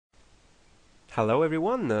Hello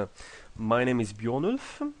everyone, my name is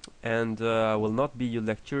Bjornulf and I will not be your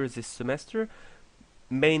lecturer this semester,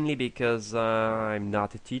 mainly because I'm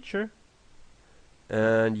not a teacher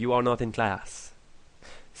and you are not in class.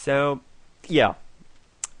 So, yeah,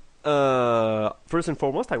 first and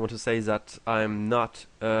foremost I want to say that I'm not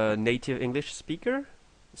a native English speaker,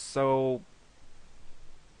 so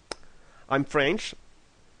I'm French,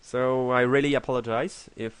 so I really apologize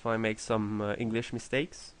if I make some English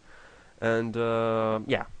mistakes. And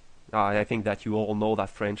yeah, I think that you all know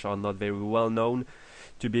that French are not very well known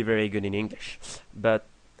to be very good in English. But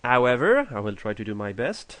however, I will try to do my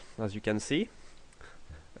best, as you can see.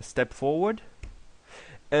 A step forward.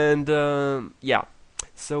 And yeah,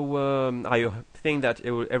 so I think that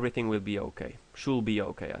everything will be okay. Should be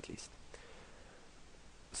okay at least.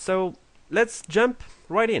 So let's jump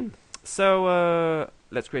right in. So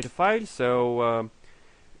let's create a file. So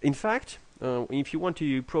in fact, if you want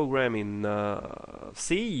to program in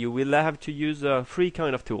C, you will have to use three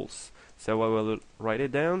kind of tools. So I will write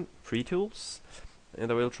it down, three tools,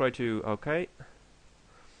 and I will try to, okay.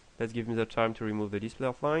 Let's give me the time to remove the display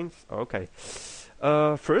of lines. Okay.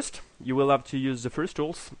 First, you will have to use the first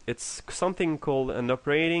tools. It's something called an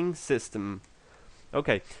operating system.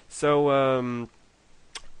 Okay, so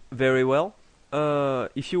very well.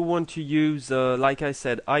 If you want to use, like I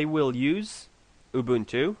said, I will use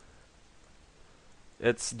Ubuntu.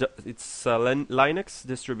 It's Linux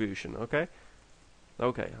distribution, okay?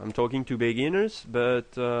 Okay, I'm talking to beginners,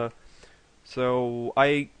 but so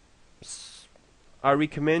I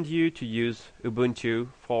recommend you to use Ubuntu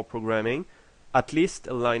for programming, at least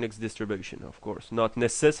a Linux distribution, of course. Not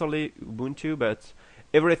necessarily Ubuntu, but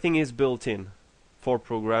everything is built in for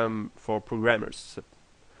programmers.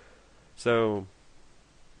 So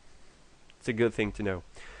it's a good thing to know.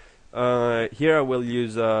 Here I will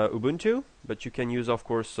use Ubuntu, but you can use, of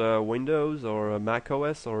course, Windows or Mac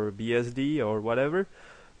OS or BSD or whatever,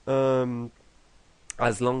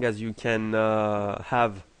 as long as you can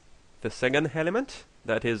have the second element,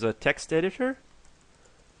 that is a text editor.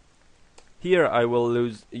 Here I will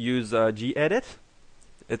use gedit.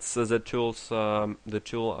 It's the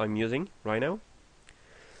tool I'm using right now.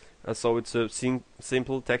 So it's a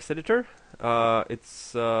simple text editor.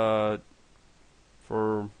 It's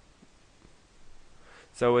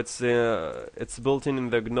So it's built in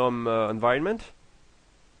the GNOME environment,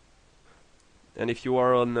 and if you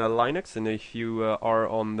are on Linux and if you are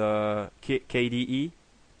on the KDE,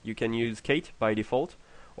 you can use Kate by default,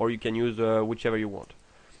 or you can use whichever you want.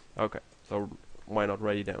 Okay, so why not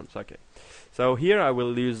write it down? It's okay. So here I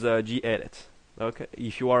will use gedit. Okay,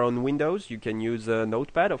 if you are on Windows, you can use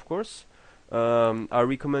Notepad, of course. I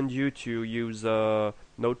recommend you to use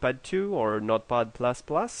Notepad 2 or Notepad++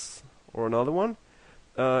 or another one.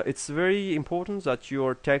 It's very important that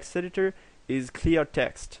your text editor is clear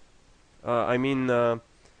text. I mean,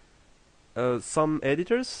 some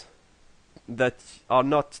editors that are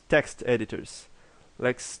not text editors.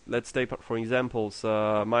 Let's take, for example,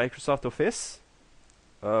 Microsoft Office,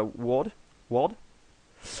 Word.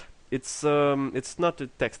 It's not a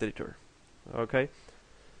text editor. Okay.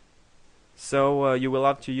 So you will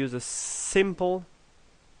have to use a simple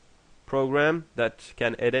program that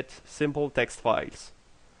can edit simple text files.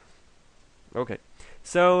 Okay,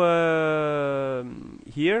 so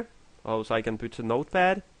here also I can put a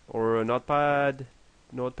notepad or a notepad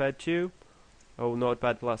 2 or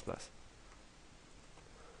notepad++.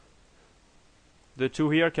 The two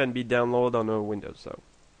here can be downloaded on a Windows, so,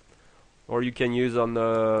 or you can use on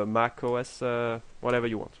the Mac OS, whatever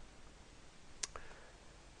you want.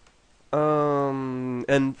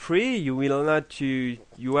 And three, you will have to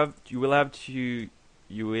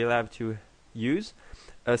use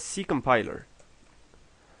a C compiler.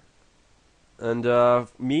 And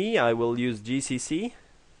me, I will use GCC,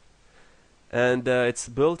 and it's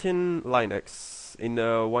built in Linux. In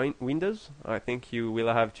Windows, I think you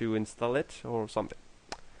will have to install it or something.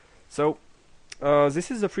 So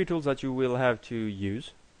this is the free tools that you will have to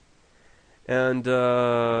use. And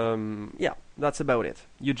yeah, that's about it.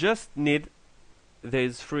 You just need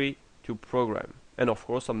these three to program, and of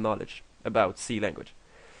course some knowledge about C language.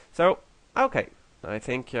 So okay, I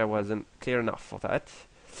think I wasn't clear enough for that.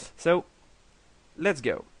 So let's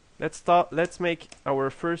go. Let's make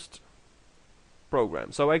our first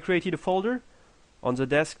program. So I created a folder on the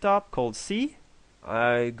desktop called C.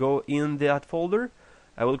 I go in that folder.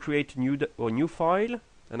 I will create a new file,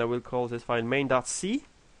 and I will call this file main.c.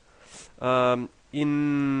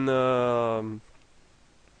 In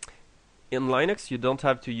Linux, you don't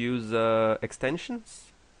have to use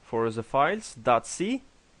extensions for the files. .c.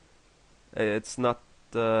 It's not.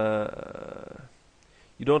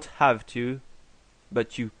 You don't have to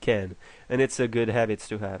but you can, and it's a good habit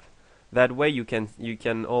to have. That way you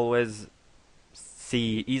can always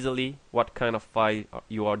see easily what kind of file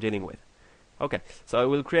you are dealing with. Okay, so I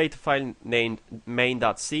will create a file named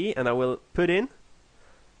main.c, and I will put in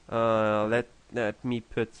let me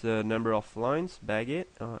put the number of lines, bag it,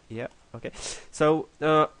 yeah, okay. So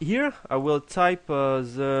here I will type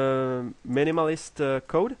the minimalist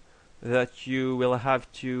code that you will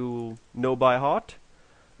have to know by heart.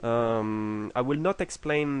 I will not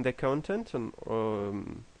explain the content, and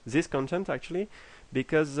this content actually,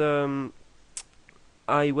 because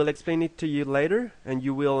I will explain it to you later, and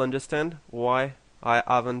you will understand why I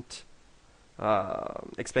haven't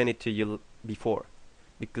explained it to you before,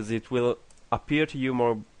 because it will appear to you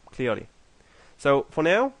more clearly. So for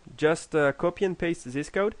now, just copy and paste this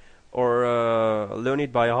code, or learn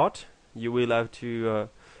it by heart. You will have to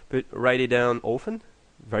write it down often,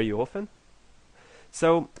 very often.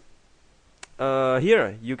 So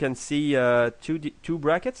here you can see two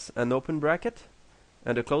brackets, an open bracket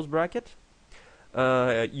and a closed bracket.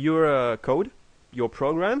 Your code, your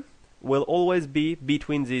program, will always be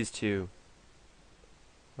between these two.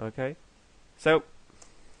 Okay, so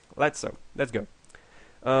let's go.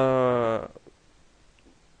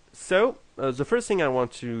 The first thing I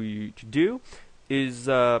want to do is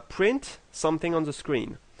print something on the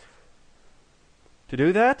screen. To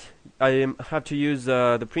do that, I have to use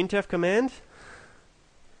the printf command,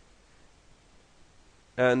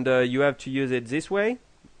 and you have to use it this way.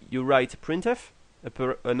 You write printf,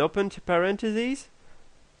 an open parentheses,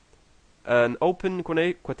 an open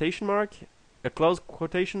quotation mark, a close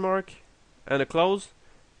quotation mark, and a close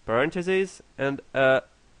parentheses, and a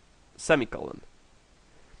semicolon.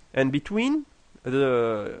 And between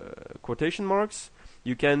the quotation marks,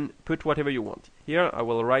 you can put whatever you want. Here I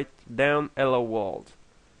will write down hello world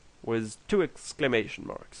with 2 exclamation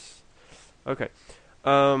marks. Okay.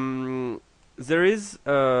 There is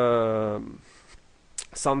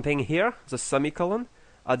something here, the semicolon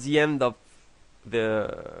at the end of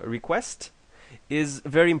the request is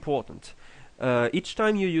very important. Each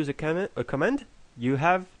time you use a command, you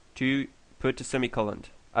have to put a semicolon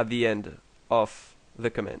at the end of the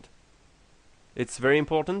command. It's very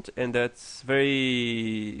important, and that's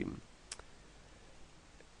very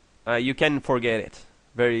you can forget it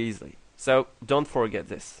very easily. So don't forget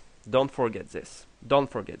this. Don't forget this. Don't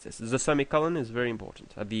forget this. The semicolon is very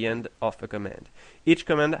important at the end of a command. Each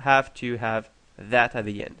command have to have that at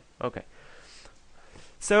the end. Okay.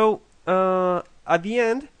 So at the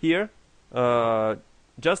end here,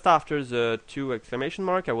 just after the 2 exclamation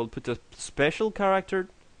mark, I will put a special character,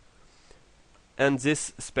 and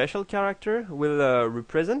this special character will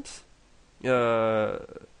represent a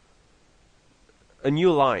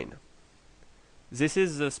new line. This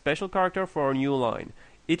is a special character for a new line.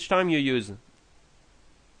 Each time you use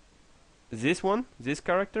this one, this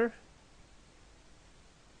character,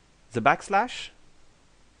 the backslash,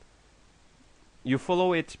 you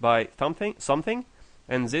follow it by something,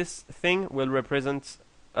 and this thing will represent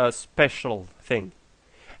a special thing.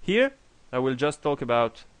 Here I will just talk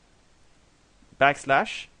about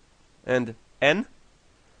backslash and n,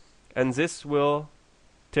 and this will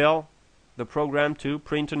tell the program to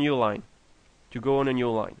print a new line, to go on a new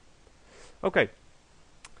line. Okay,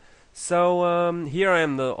 so here I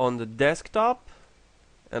am on the desktop,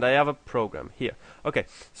 and I have a program here. Okay,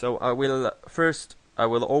 so I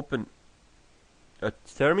will open a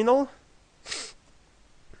terminal.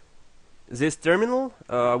 This terminal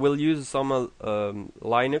will use some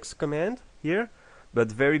Linux command here, but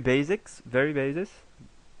very basics,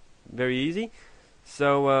 very easy.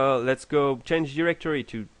 So let's go change directory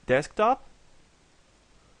to desktop.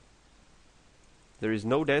 There is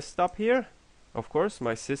no desktop here. Of course,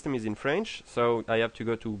 my system is in French, so I have to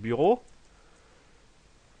go to Bureau.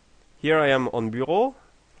 Here I am on Bureau.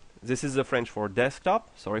 This is the French for desktop.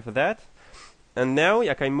 Sorry for that. And now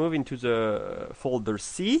I can move into the folder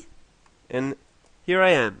C, and here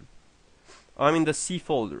I am. I'm in the C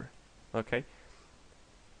folder. Okay.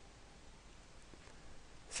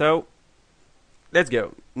 So let's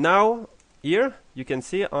go. Now here you can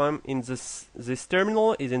see I'm in this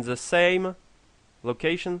terminal is in the same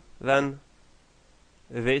location than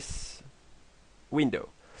this window.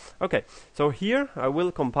 Okay, so here I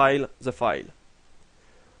will compile the file.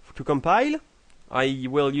 To compile, I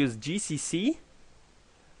will use GCC.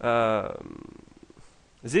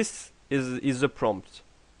 This is the prompt,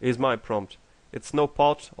 is my prompt. It's no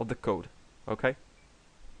part of the code. Okay,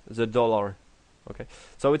 the $. Okay,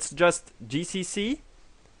 so it's just GCC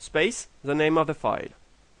space the name of the file.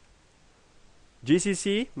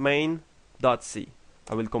 GCC main.c.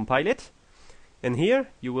 I will compile it. And here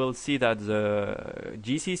you will see that the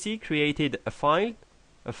GCC created a file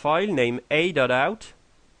named a.out,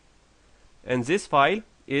 and this file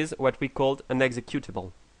is what we called an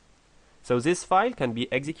executable. So this file can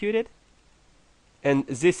be executed, and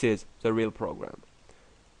this is the real program.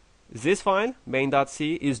 This file,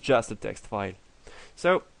 main.c, is just a text file.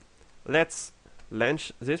 So let's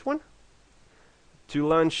launch this one. To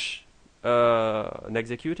launch an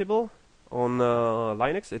executable on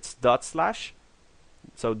Linux, it's /.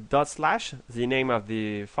 So /, the name of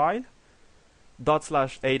the file,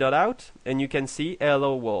 /a.out, and you can see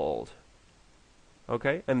hello world.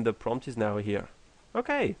 Okay, and the prompt is now here.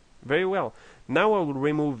 Okay, very well. Now I will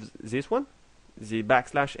remove this one, the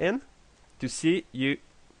 \n, to see you.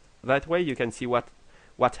 That way you can see what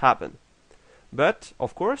happened. But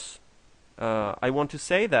of course, I want to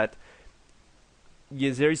say that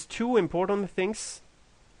there is two important things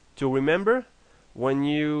to remember when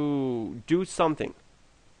you do something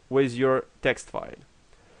with your text file.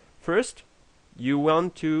 First, you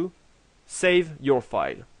want to save your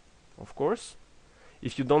file. Of course,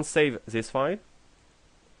 if you don't save this file,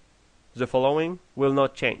 the following will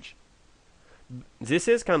not change. This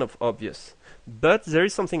is kind of obvious, but there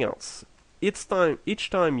is something else. Each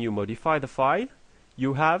time you modify the file,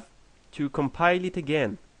 you have to compile it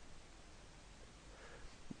again,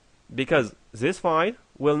 because this file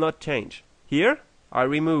will not change. Here I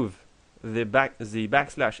remove the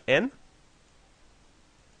 \n,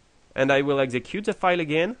 and I will execute the file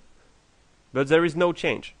again, but there is no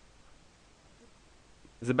change.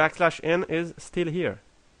 The \n is still here.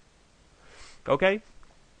 Okay,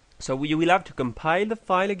 so you will have to compile the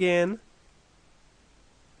file again.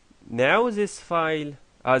 Now this file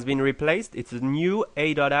has been replaced. It's a new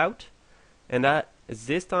a.out, and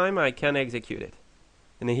this time I can execute it.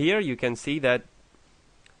 And here you can see that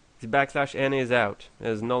the \n is out,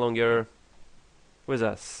 is no longer with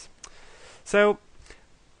us. So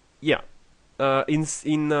yeah, in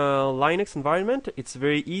Linux environment it's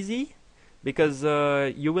very easy, because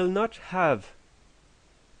you will not have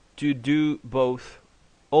to do both,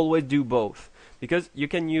 always do both, because you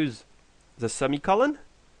can use the semicolon.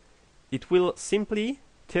 It will simply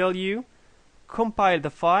tell you compile the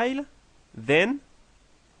file, then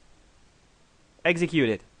execute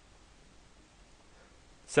it.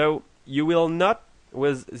 So you will not,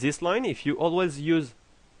 with this line, if you always use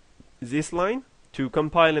this line to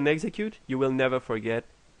compile and execute, you will never forget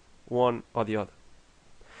one or the other.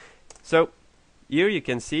 So here you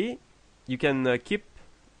can see you can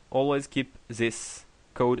always keep this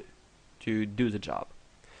code to do the job.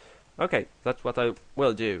 Okay, that's what I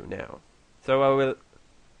will do now. So I will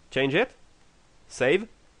change it, save.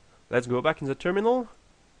 Let's go back in the terminal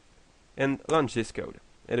and launch this code.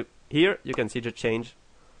 And here you can see the change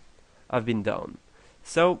have been done.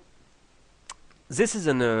 So this is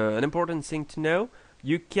an important thing to know.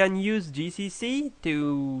 You can use GCC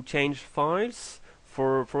to change files.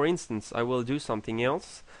 For instance, I will do something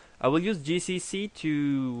else. I will use GCC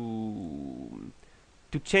to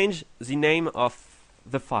change the name of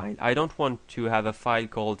the file. I don't want to have a file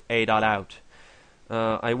called a.out.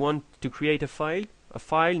 I want to create a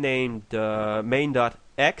file named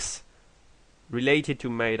main.x related to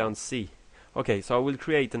main.c. Okay, so I will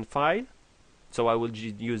create a file. So I will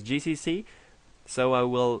use GCC. So I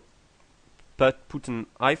will put an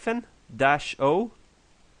hyphen -o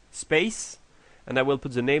space, and I will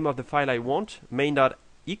put the name of the file I want,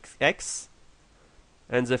 main.x,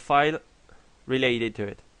 and the file related to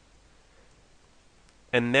it.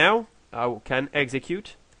 And now I can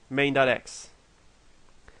execute main.x.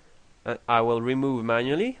 I will remove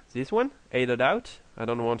manually this one, a.out. I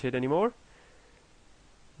don't want it anymore.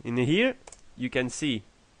 In here you can see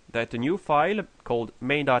that a new file called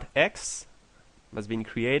main.x has been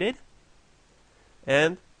created,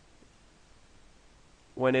 and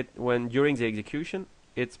when during the execution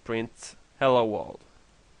it prints hello world.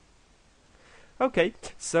 Okay,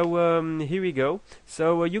 so here we go.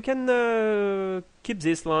 So you can keep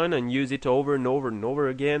this line and use it over and over and over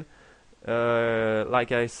again.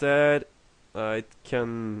 Like I said, it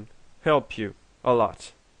can help you a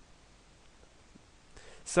lot.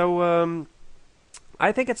 So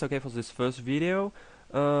I think it's okay for this first video.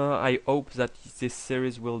 I hope that this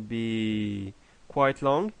series will be quite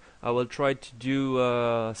long. I will try to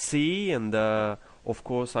do C, and of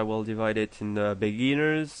course I will divide it in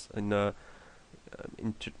beginners and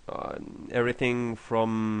everything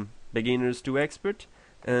from beginners to expert,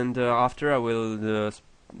 and after I will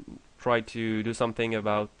try to do something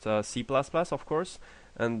about C++, of course,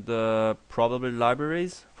 and probably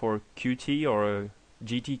libraries for Qt or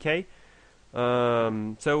GTK.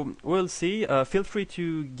 So we'll see. Feel free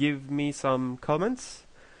to give me some comments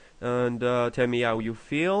and tell me how you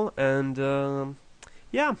feel. And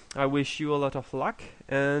yeah, I wish you a lot of luck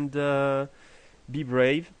and be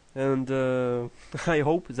brave. And I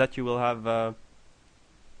hope that you will have a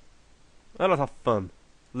lot of fun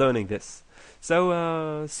learning this.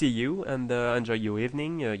 So see you and enjoy your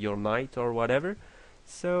evening, your night, or whatever.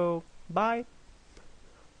 So bye.